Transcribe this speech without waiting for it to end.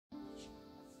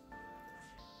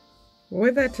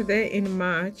Weather today in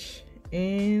March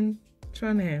in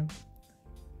Trondheim.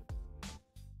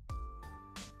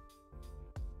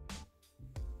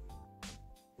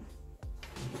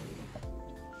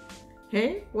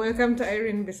 Hey, welcome to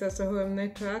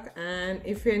irenebisassohoemnetwork, and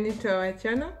if you're new to our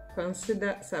channel,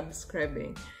 consider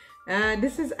subscribing.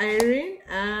 This is Irene,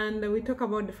 and we talk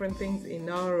about different things in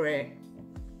Norway.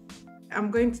 I'm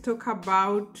going to talk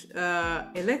about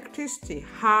electricity,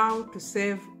 how to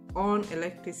save on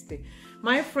electricity.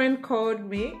 My friend called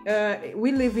me.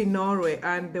 We live in Norway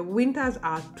and the winters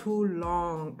are too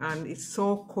long and it's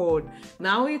so cold.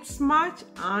 Now it's March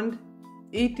and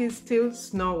it is still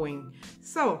snowing.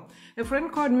 So a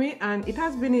friend called me, and it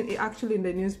has been actually in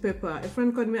the newspaper. A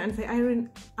friend called me and said, Irene,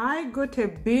 I got a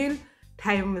bill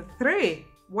 ×3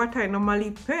 what I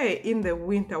normally pay in the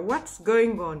winter. What's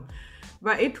going on?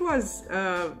 But it was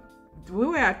we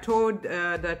were told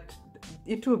that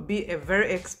it would be a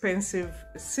very expensive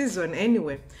season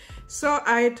anyway. So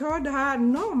I told her,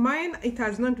 no, mine, it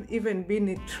has not even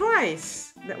been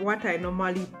twice what I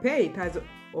normally pay. It has,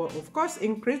 of course,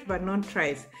 increased, but not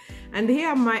twice. And here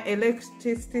are my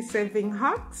electricity saving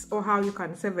hacks, or how you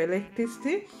can save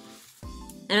electricity.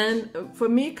 And for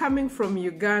me, coming from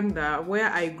Uganda,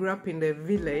 where I grew up in the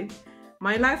village,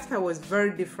 my lifestyle was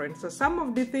very different. So some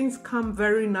of the things come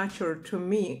very natural to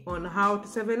me on how to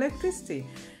save electricity.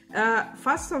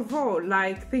 First of all,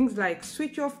 like things like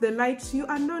switch off the lights you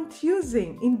are not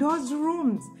using in those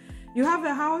rooms. You have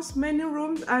a house, many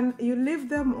rooms, and you leave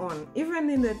them on. Even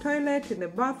in the toilet, in the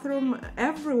bathroom,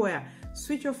 everywhere.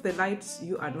 Switch off the lights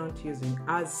you are not using.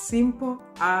 As simple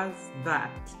as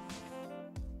that.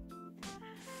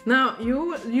 Now,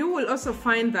 you will also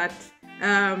find that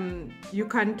you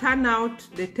can turn out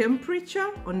the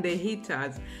temperature on the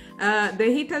heaters. The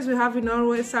heaters we have in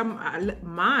Norway, some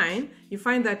mine, you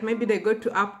find that maybe they go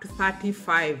to up to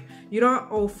 35,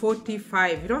 or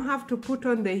 45. You don't have to put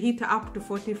on the heater up to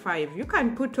 45. You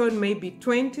can put on maybe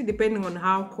 20, depending on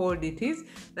how cold it is,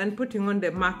 than putting on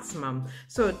the maximum.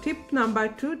 So tip number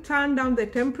 2, turn down the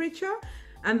temperature.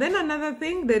 And then another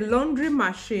thing, the laundry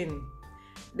machine.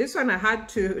 This one I had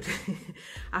to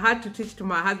I had to teach to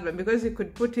my husband, because he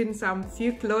could put in some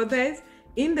few clothes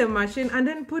in the machine and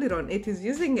then put it on. It is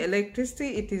using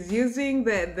electricity, it is using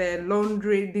the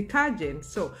laundry detergent.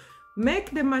 So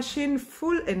make the machine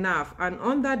full enough, and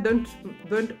on that don't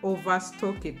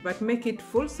overstock it, but make it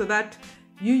full so that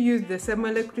you use the same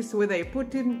electricity whether you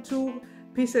put in 2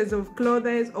 pieces of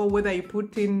clothes or whether you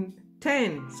put in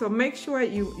 10. So make sure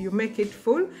you make it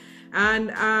full,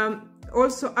 and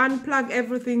also unplug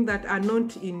everything that are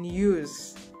not in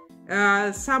use.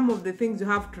 Some of the things you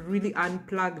have to really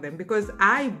unplug them, because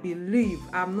I believe,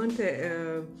 I'm not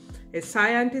a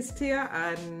scientist here,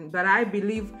 but I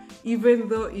believe even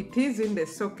though it is in the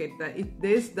socket, that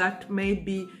there's that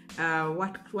maybe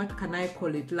what can I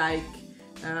call it, like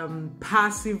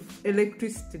passive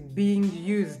electricity being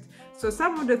used. So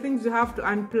some of the things you have to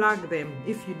unplug them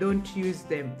if you don't use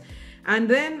them. And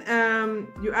then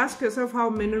you ask yourself how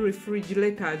many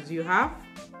refrigerators you have.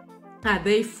 Are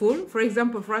they full? For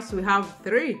example, for us we have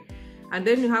 3, and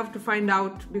then you have to find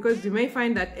out, because you may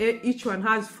find that each one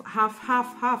has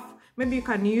half. Maybe you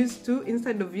can use 2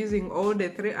 instead of using all the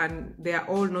 3, and they are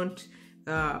all not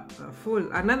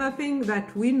full. Another thing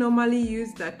that we normally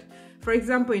use, that for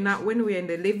example when we're in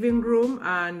the living room,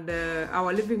 and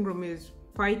our living room is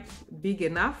quite big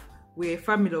enough, we're a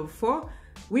family of 4,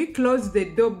 we close the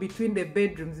door between the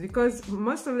bedrooms, because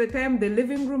most of the time the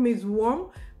living room is warm,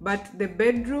 but the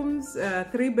bedrooms,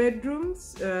 3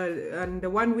 bedrooms, and the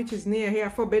one which is near here,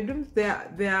 4 bedrooms, they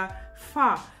are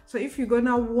far. So if you're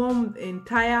gonna warm the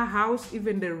entire house,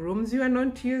 even the rooms you are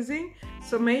not using,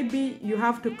 so maybe you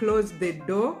have to close the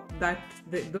door,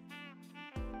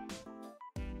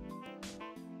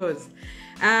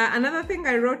 another thing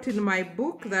I wrote in my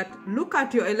book, that look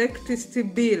at your electricity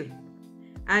bill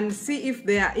and see if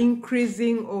they are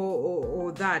increasing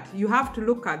or that. You have to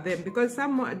look at them, because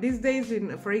these days,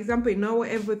 for example, in Norway,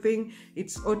 everything,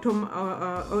 it's automatically.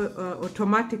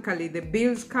 The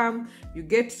bills come, you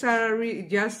get salary,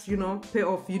 just pay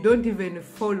off. You don't even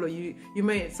follow.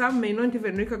 Some may not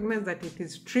even recognize that it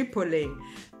is tripling,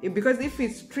 because if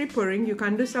it's tripling, you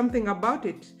can do something about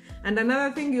it. And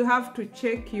another thing, you have to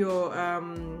check your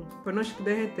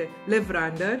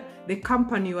leverandør, the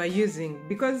company you are using,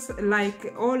 because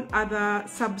like all other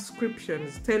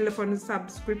subscriptions, telephone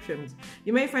subscriptions,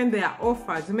 you may find there are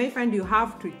offers. You may find you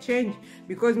have to change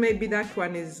because maybe that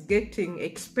one is getting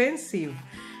expensive.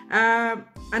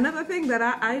 Another thing that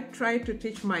I try to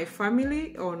teach my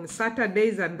family on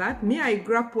Saturdays, and that, me, I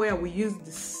grew up where we use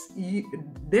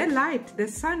the light. The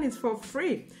sun is for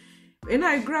free. When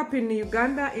I grew up in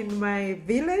Uganda, in my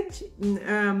village,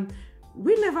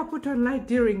 we never put on light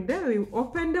during day. We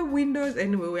opened the windows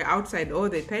and we were outside all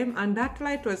the time, and that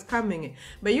light was coming in.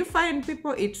 But you find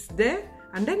people, it's there,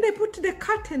 and then they put the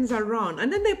curtains around,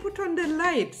 and then they put on the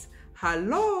lights.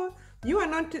 Hello, you are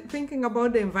not thinking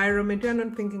about the environment, you are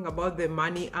not thinking about the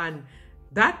money, and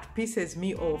that pisses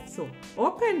me off. So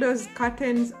open those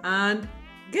curtains and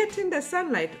get in the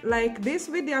sunlight. Like this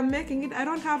video I'm making it, I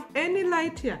don't have any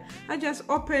light here. I just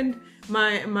opened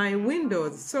my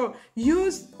windows. So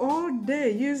use all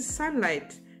day, use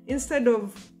sunlight instead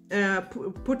of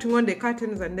putting on the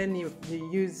curtains and then you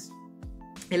use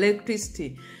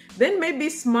electricity. Then maybe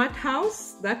smart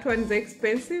house, that one's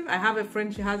expensive. I have a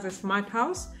friend, she has a smart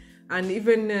house, and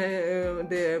even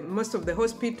most of the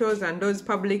hospitals and those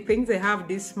public things, they have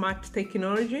this smart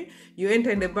technology. You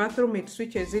enter in the bathroom, it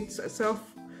switches itself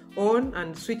on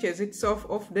and switches itself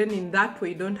off. Then in that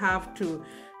way you don't have to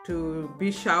be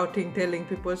shouting, telling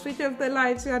people switch off the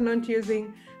lights, you are not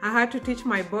using. I had to teach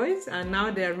my boys, and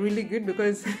now they are really good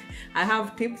because I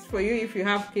have tips for you. If you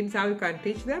have kids, how you can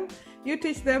teach them. You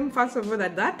teach them, first of all,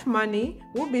 that money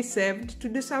will be saved to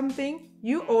do something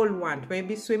you all want.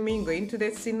 Maybe swimming, going to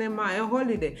the cinema, a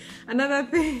holiday. Another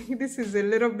thing, this is a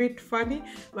little bit funny,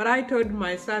 but I told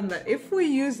my son that if we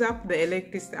use up the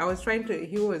electricity,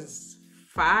 he was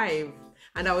 5,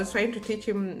 and I was trying to teach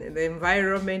him the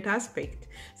environment aspect.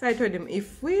 So I told him,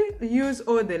 if we use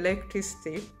all the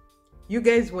electricity, you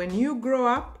guys, when you grow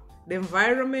up, the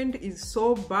environment is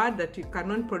so bad that you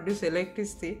cannot produce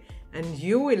electricity and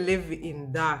you will live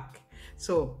in dark.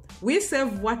 So we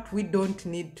save what we don't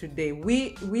need today.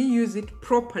 We use it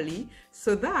properly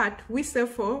so that we save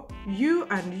for you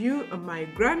and my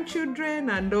grandchildren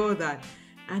and all that.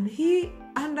 And he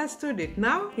understood it.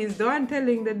 Now he's the one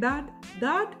telling the dad,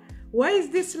 why is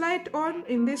this light on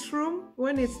in this room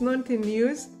when it's not in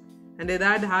use? And the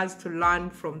dad has to learn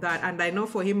from that. And I know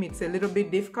for him it's a little bit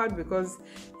difficult because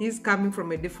he's coming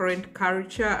from a different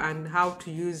culture and how to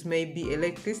use maybe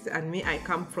electricity. And me, I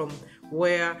come from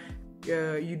where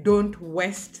you don't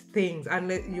waste things, and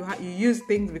you use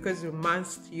things because you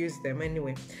must use them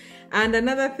anyway. And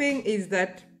another thing is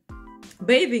that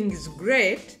bathing is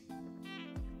great,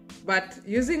 but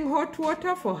using hot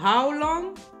water for how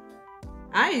long?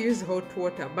 I use hot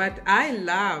water, but I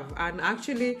love, and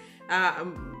actually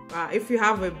if you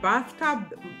have a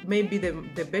bathtub, maybe the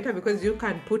better, because you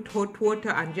can put hot water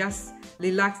and just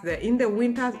relax there. In the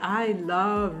winters, I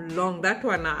love long. That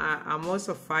one, I'm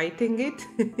also fighting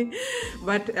it.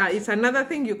 But it's another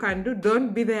thing you can do.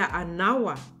 Don't be there an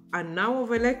hour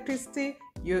of electricity.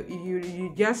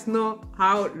 You just know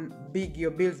how big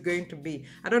your bill is going to be.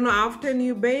 I don't know how often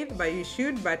you bathe, but you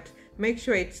should. But make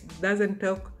sure it doesn't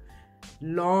take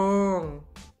long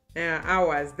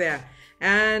hours there.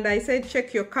 And I said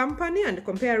check your company and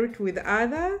compare it with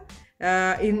other.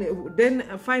 Then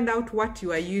find out what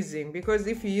you are using, because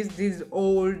if you use these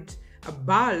old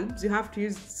bulbs, you have to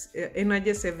use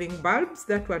energy saving bulbs.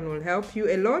 That one will help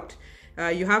you a lot.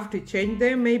 You have to change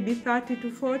them, maybe 30 to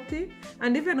 40.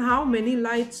 And even how many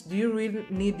lights do you really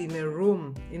need in a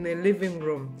room, in a living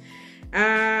room?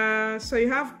 So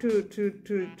you have to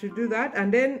do that.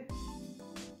 And then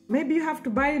maybe you have to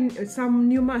buy some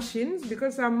new machines,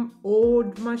 because some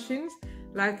old machines,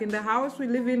 like in the house we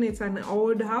live in, it's an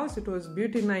old house. It was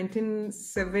built in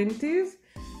 1970s,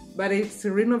 but it's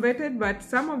renovated. But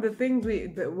some of the things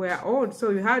were old, so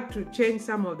you had to change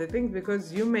some of the things,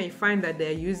 because you may find that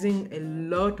they're using a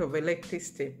lot of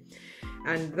electricity.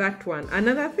 And that one.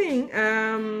 Another thing,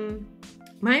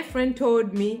 my friend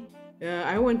told me,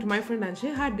 I went to my friend and she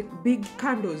had big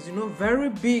candles, very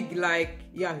big, like,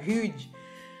 yeah, huge.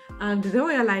 And there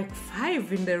were like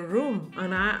 5 in the room,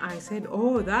 and I said,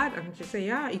 oh, that, and she said,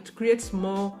 yeah, it creates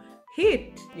more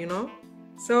heat,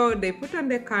 So they put on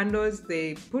the candles,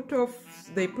 they put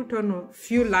on a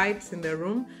few lights in the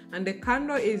room, and the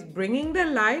candle is bringing the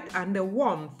light and the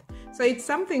warmth. So it's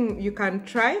something you can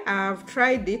try. I've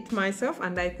tried it myself,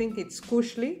 and I think it's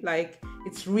cushy, like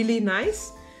it's really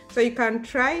nice. So you can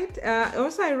try it.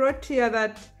 Also, I wrote here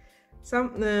that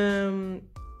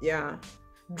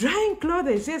drying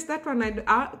clothes, yes, that one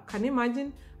I can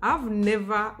imagine.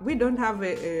 We don't have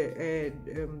a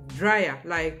dryer,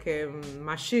 like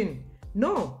machine.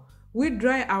 No, we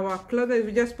dry our clothes,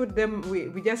 we just put them,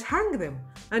 we just hang them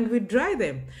and we dry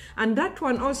them. And that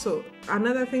one also,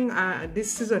 another thing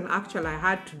this season actually I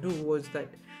had to do was that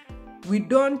we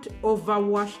don't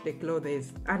overwash the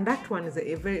clothes. And that one is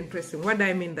a very interesting. What do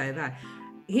I mean by that?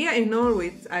 Here in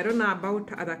Norway, I don't know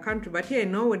about other countries, but here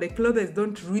in Norway, the clothes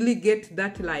don't really get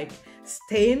that like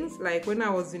stains. Like when I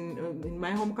was in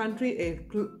my home country,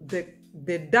 the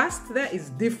the dust there is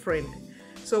different.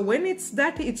 So when it's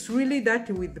dirty, it's really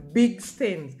dirty with big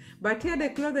stains. But here the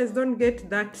clothes don't get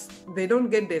that, they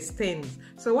don't get the stains.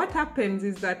 So what happens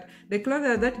is that the clothes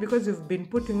are dirty because you've been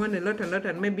putting on a lot,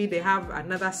 and maybe they have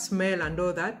another smell and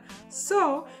all that.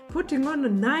 So putting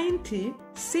on 90,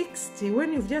 60,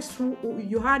 when you've just,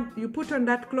 you put on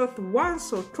that cloth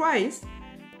once or twice,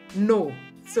 no.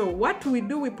 So what we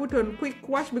do, we put on quick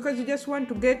wash because you just want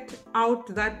to get out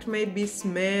that maybe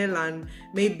smell and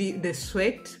maybe the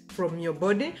sweat from your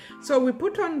body. So we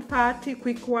put on 30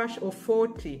 quick wash or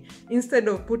 40 instead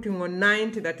of putting on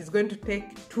 90 that is going to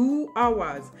take 2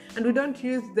 hours. And we don't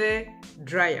use the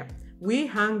dryer. We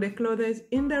hang the clothes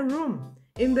in the room,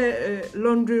 in the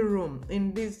laundry room,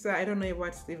 in this, I don't know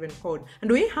what's even called. And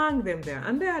we hang them there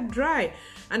and they are dry.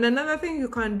 And another thing you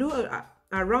can do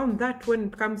around that, when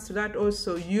it comes to that,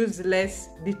 also use less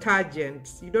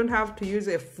detergents. You don't have to use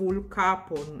a full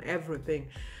cup on everything.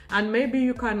 And maybe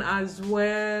you can as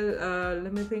well,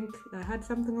 let me think, I had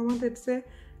something I wanted to say.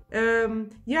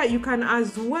 Yeah, you can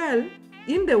as well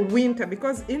in the winter,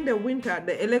 because in the winter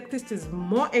the electricity is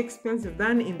more expensive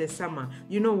than in the summer.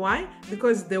 You know why?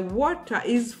 Because the water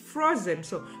is frozen,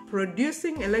 so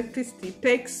producing electricity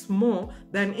takes more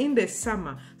than in the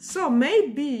summer. So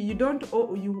maybe you don't,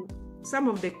 some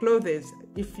of the clothes,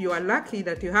 if you are lucky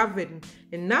that you have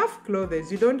enough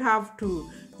clothes, you don't have to,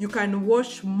 you can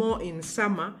wash more in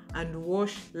summer and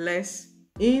wash less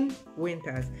in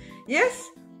winters. Yes,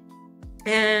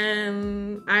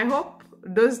 and I hope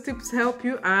those tips help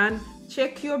you, and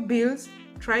check your bills,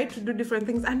 try to do different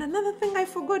things. And another thing I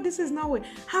forgot, this is Norway,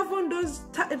 have on those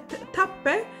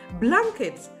tape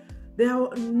blankets. They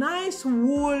are nice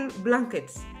wool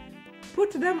blankets.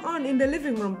 Put them on in the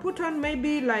living room. Put on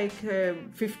maybe like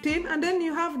 15, and then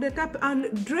you have the tap,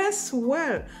 and dress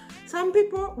well. Some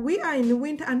people, we are in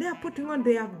winter and they are putting on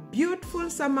their beautiful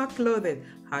summer clothes.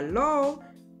 Hello,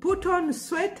 put on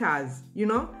sweaters, you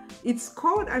know, it's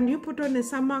cold and you put on a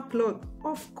summer cloth.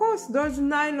 Of course, those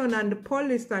nylon and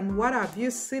polyester and what have you,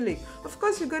 silk, of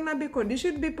course you're gonna be cold. You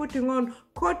should be putting on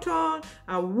cotton,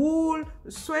 wool,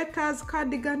 sweaters,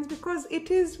 cardigans, because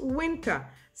it is winter.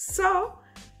 So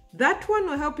that one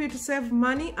will help you to save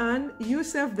money, and you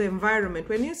save the environment.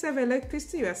 When you save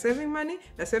electricity, you are saving money,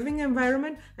 you are saving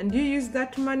environment, and you use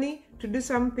that money to do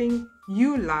something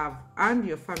you love and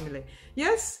your family.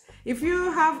 Yes, if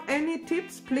you have any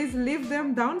tips, please leave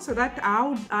them down so that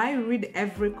I read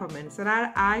every comment, so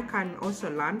that I can also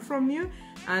learn from you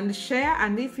and share.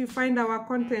 And if you find our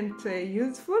content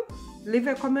useful, leave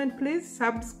a comment, please,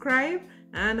 subscribe,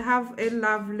 and have a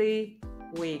lovely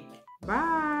week.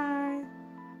 Bye.